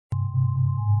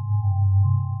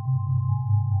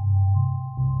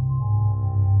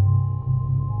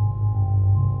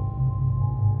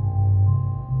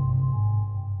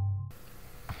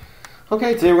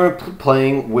Okay, today we're going to be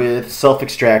playing with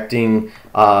self-extracting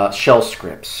shell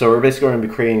scripts. So we're basically going to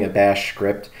be creating a bash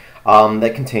script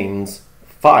that contains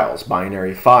files,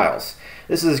 binary files.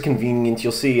 This is convenient.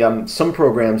 You'll see some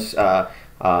programs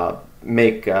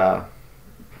make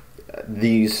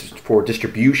these for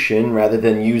distribution rather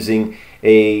than using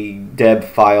a deb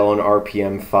file, an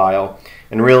RPM file.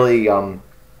 And really,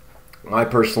 I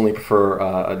personally prefer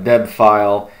a deb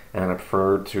file, and I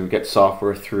prefer to get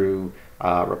software through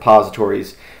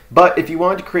repositories. But if you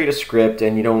want to create a script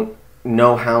and you don't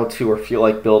know how to or feel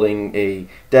like building a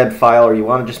deb file, or you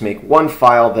want to just make one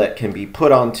file that can be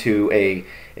put onto any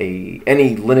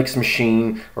Linux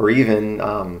machine, or even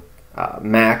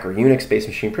Mac or Unix based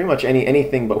machine, pretty much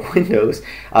anything but Windows,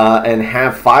 and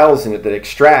have files in it that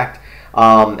extract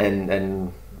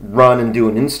and run and do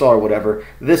an install or whatever,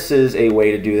 this is a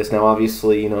way to do this. Now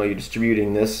obviously, you're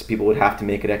distributing this, people would have to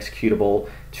make it executable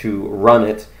to run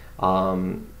it.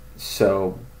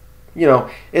 So,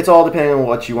 it's all depending on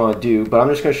what you want to do, but I'm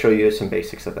just going to show you some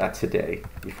basics of that today.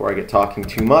 Before I get talking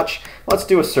too much, let's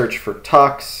do a search for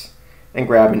tux and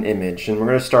grab an image. And we're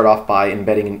going to start off by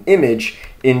embedding an image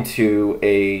into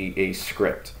a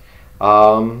script.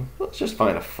 Let's just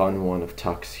find a fun one of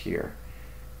tux here.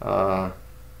 It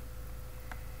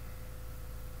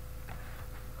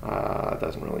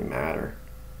doesn't really matter.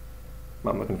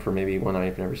 I'm looking for maybe one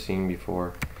I've never seen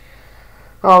before.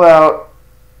 How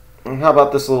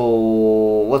about this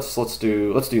little? Let's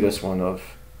do this one of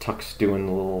Tux doing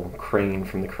the little crane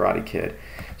from the Karate Kid.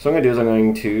 So what I'm going to do is I'm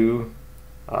going to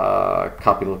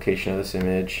copy the location of this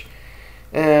image,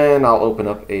 and I'll open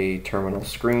up a terminal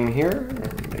screen here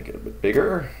and make it a bit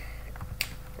bigger.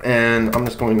 And I'm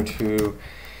just going to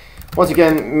once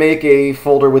again make a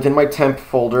folder within my temp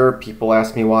folder. People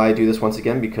ask me why I do this once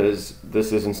again, because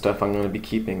this isn't stuff I'm going to be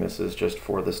keeping. This is just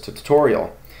for this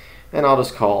tutorial. And I'll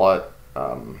just call it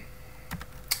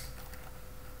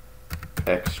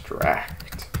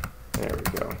extract. There we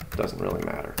go. Doesn't really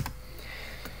matter.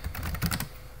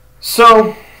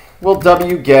 So we'll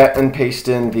wget and paste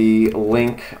in the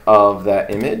link of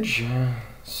that image.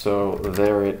 So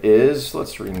there it is.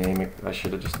 Let's rename it. I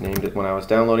should have just named it when I was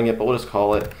downloading it, but we'll just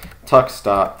call it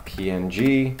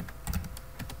tux.png.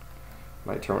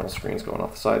 My terminal screen's going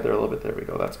off the side there a little bit. There we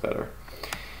go. That's better.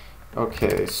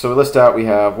 Okay, so list out, we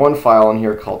have one file in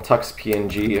here called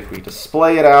tux.png. If we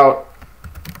display it out,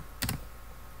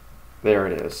 there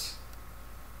it is.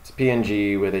 It's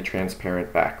PNG with a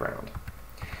transparent background.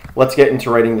 Let's get into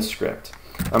writing the script.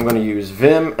 I'm going to use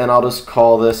Vim, and I'll just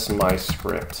call this my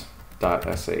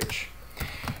script.sh.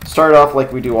 Start off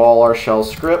like we do all our shell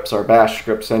scripts, our bash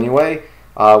scripts anyway,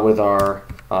 with our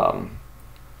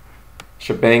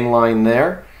shebang line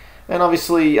there. And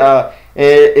obviously,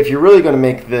 if you're really going to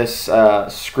make this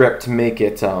script, make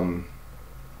it, run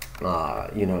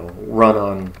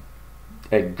on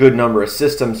a good number of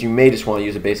systems, you may just want to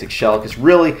use a basic shell, because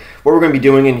really, what we're going to be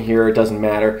doing in here, it doesn't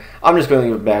matter. I'm just going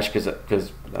to leave bash because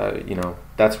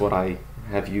that's what I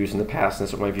have used in the past, and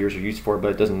that's what my viewers are used for,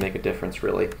 but it doesn't make a difference,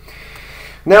 really.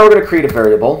 Now we're going to create a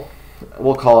variable.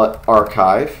 We'll call it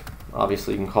archive.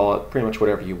 Obviously, you can call it pretty much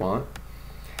whatever you want.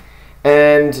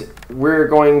 And we're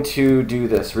going to do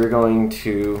this. We're going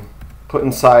to put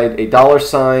inside a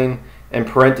 $ and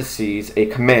parentheses a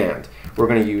command. We're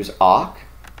going to use awk.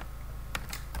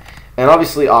 And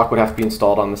obviously awk would have to be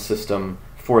installed on the system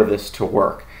for this to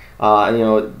work.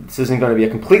 This isn't going to be a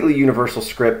completely universal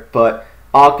script, but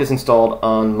awk is installed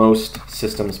on most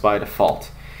systems by default.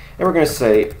 And we're going to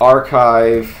say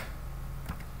archive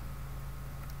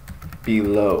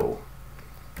below.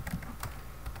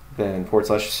 Then /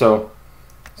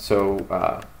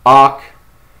 awk,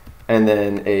 and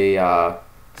then a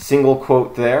single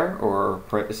quote there, or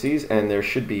parentheses, and there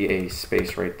should be a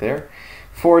space right there,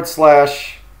 /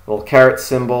 little caret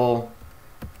symbol,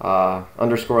 __,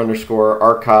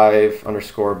 archive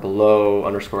 _ below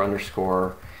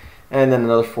 __, and then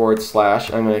another / I'm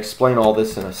going to explain all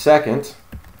this in a second.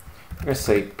 I'm going to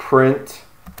say print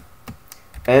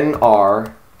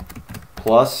nr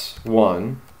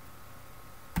 +1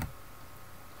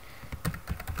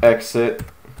 exit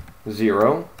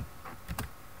 0,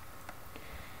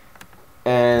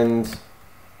 and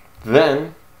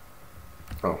then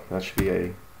that should be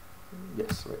a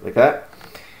yes, right, like that.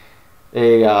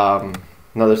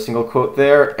 Another single quote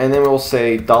there, and then we'll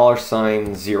say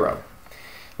 $0.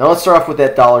 Now let's start off with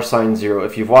that $0.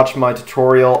 If you've watched my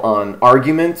tutorial on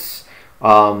arguments,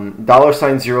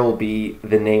 $0 will be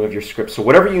the name of your script. So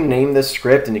whatever you name this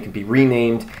script, and it can be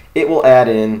renamed, it will add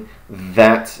in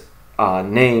that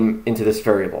name into this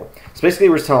variable. So basically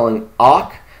we're telling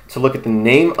awk to look at the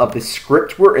name of the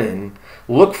script we're in,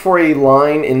 look for a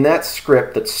line in that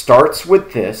script that starts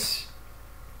with this,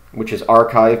 which is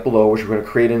archive below, which we're going to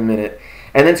create in a minute,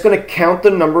 and then it's going to count the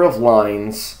number of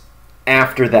lines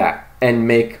after that and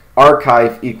make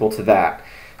archive equal to that.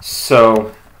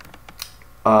 So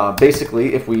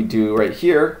basically, if we do right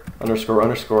here, underscore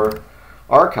underscore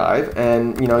archive,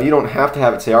 and you don't have to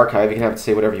have it say archive, you can have it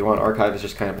say whatever you want. Archive is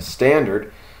just kind of a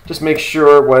standard. Just make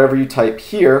sure whatever you type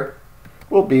here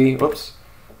will be,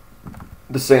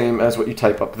 the same as what you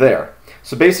type up there.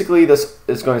 So basically this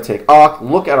is going to take awk,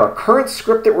 look at our current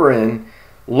script that we're in,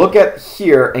 look at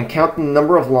here, and count the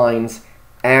number of lines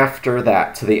after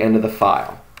that to the end of the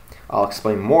file. I'll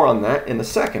explain more on that in a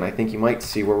second. I think you might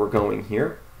see where we're going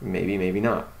here. Maybe, maybe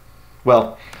not.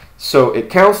 Well, so it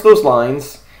counts those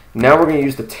lines. Now we're going to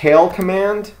use the tail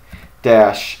command,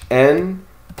 -n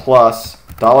plus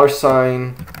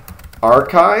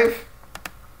 $archive,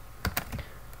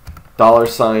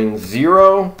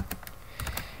 $0,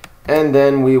 and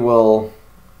then we will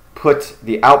put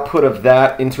the output of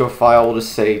that into a file. We'll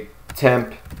just say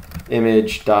temp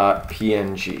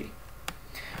image.png.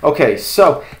 Okay,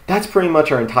 so that's pretty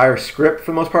much our entire script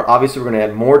for the most part. Obviously, we're going to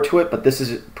add more to it, but this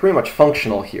is pretty much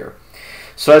functional here.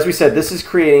 So as we said, this is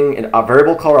creating a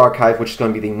variable called archive, which is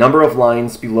going to be the number of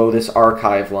lines below this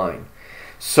archive line.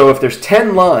 So if there's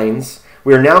 10 lines,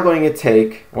 we are now going to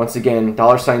take, once again,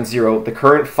 $0, the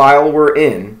current file we're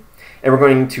in, and we're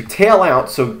going to tail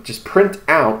out, so just print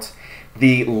out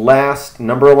the last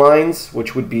number of lines,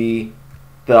 which would be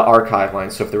the archive line.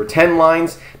 So if there were 10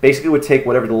 lines, basically it would take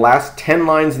whatever the last 10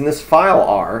 lines in this file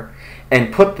are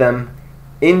and put them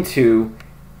into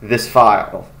this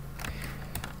file.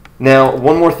 Now,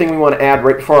 one more thing we want to add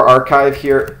right before our archive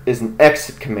here is an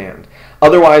exit command.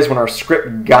 Otherwise, when our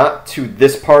script got to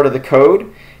this part of the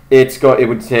code, it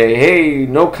would say, hey,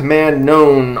 no command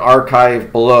known,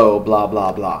 archive below, blah,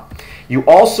 blah, blah. You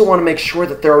also want to make sure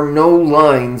that there are no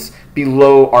lines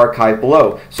below archive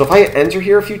below. So if I hit enter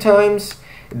here a few times,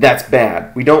 that's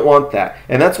bad. We don't want that.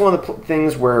 And that's one of the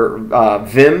things where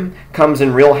Vim comes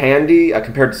in real handy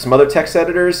compared to some other text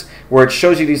editors, where it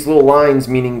shows you these little lines,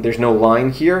 meaning there's no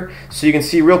line here. So you can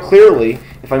see real clearly,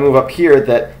 if I move up here,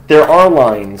 that there are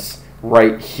lines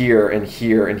right here and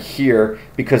here and here,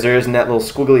 because there isn't that little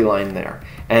squiggly line there.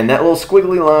 And that little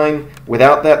squiggly line,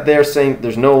 without that there saying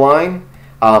there's no line,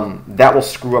 that will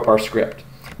screw up our script.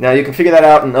 Now you can figure that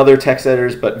out in other text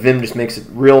editors, but Vim just makes it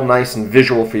real nice and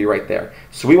visual for you right there.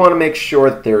 So we want to make sure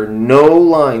that there are no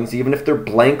lines, even if they're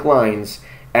blank lines,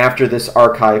 after this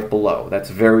archive below.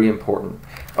 That's very important.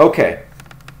 Okay,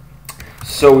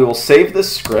 so we will save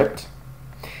this script.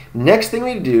 Next thing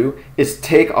we do is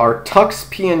take our tux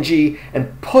PNG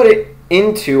and put it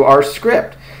into our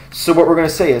script. So what we're going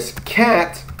to say is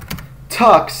cat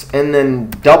tux and then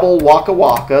double waka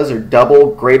wakas, or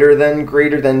double greater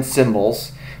than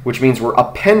symbols, which means we're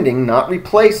appending, not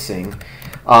replacing,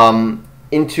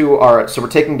 into our, so we're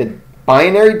taking the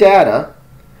binary data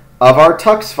of our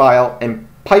tux file and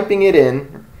piping it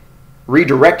in,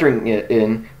 redirecting it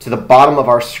in to the bottom of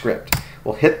our script.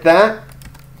 We'll hit that.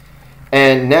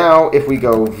 And now if we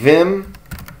go vim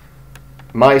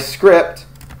my script,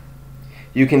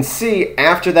 you can see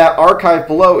after that archive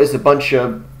below is a bunch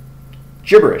of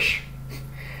gibberish.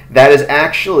 That is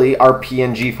actually our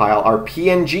PNG file. Our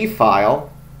PNG file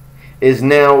is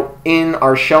now in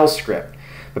our shell script.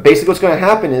 But basically what's going to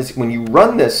happen is when you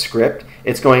run this script,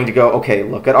 it's going to go, okay,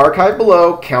 look at archive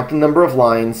below, count the number of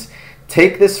lines,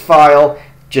 take this file,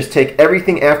 just take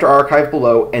everything after archive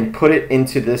below and put it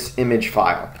into this image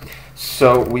file.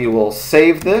 So we will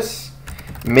save this,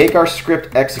 make our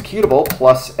script executable,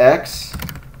 +x,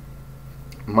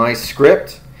 my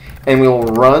script, and we will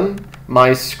run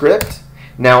my script.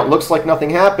 Now it looks like nothing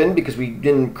happened because we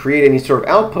didn't create any sort of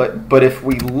output, but if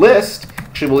we list,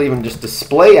 actually we'll even just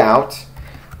display out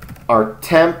our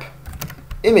temp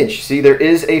image. See, there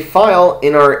is a file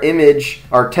in our image,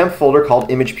 our temp folder called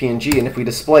image.png, and if we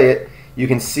display it, you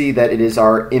can see that it is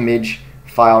our image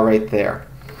file right there.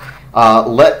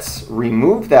 Let's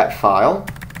remove that file.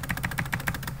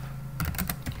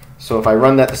 So if I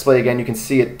run that display again, you can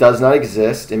see it does not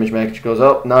exist. Image manager goes,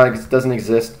 oh, no, it doesn't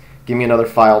exist. Give me another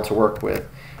file to work with.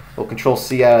 We'll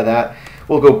Control-C out of that.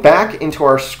 We'll go back into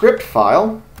our script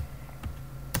file,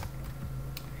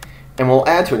 and we'll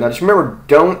add to it. Now just remember,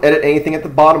 don't edit anything at the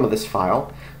bottom of this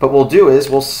file. But what we'll do is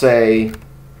we'll say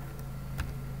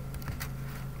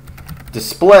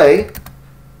display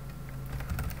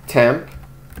temp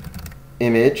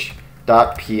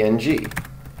image.png.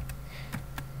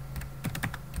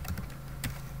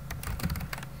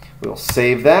 We'll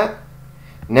save that.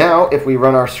 Now, if we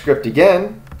run our script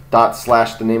again, /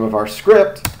 the name of our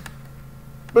script,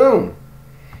 boom.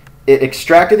 it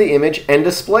extracted the image and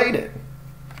displayed it.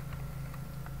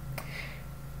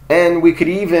 And we could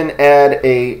even add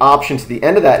an option to the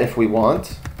end of that if we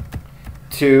want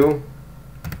to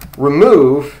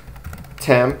remove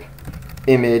temp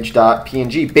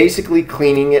image.png, basically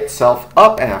cleaning itself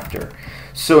up after.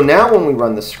 So now when we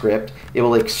run the script, it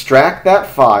will extract that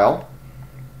file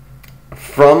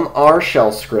from our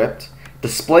shell script,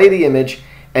 display the image,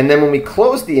 and then when we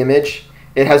close the image,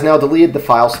 it has now deleted the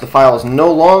file, so the file is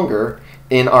no longer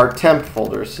in our temp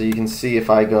folder. So you can see if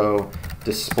I go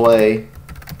display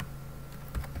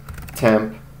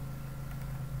temp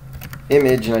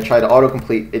image and I try to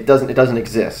autocomplete, it doesn't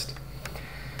exist.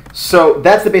 So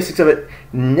that's the basics of it.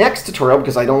 Next tutorial,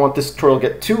 because I don't want this tutorial to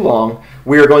get too long,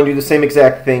 we are going to do the same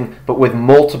exact thing but with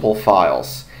multiple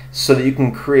files so that you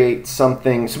can create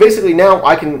something. So basically now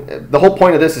the whole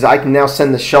point of this is I can now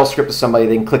send the shell script to somebody,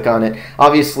 they can click on it.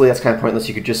 Obviously that's kind of pointless,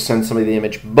 you could just send somebody the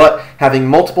image, but having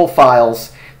multiple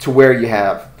files to where you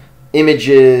have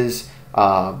images,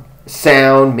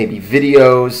 sound, maybe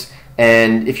videos,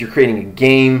 and if you're creating a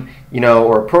game,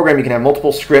 or a program, you can have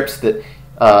multiple scripts that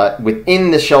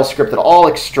within the shell script that all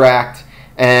extract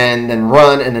and then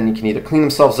run, and then you can either clean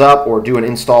themselves up or do an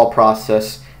install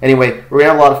process. Anyway, we're going to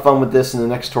have a lot of fun with this in the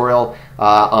next tutorial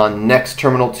on next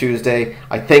Terminal Tuesday.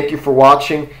 I thank you for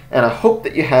watching, and I hope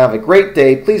that you have a great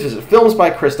day. Please visit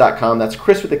filmsbykris.com. That's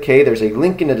Chris with a K. There's a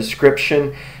link in the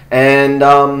description. And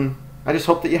I just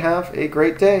hope that you have a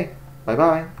great day.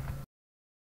 Bye-bye.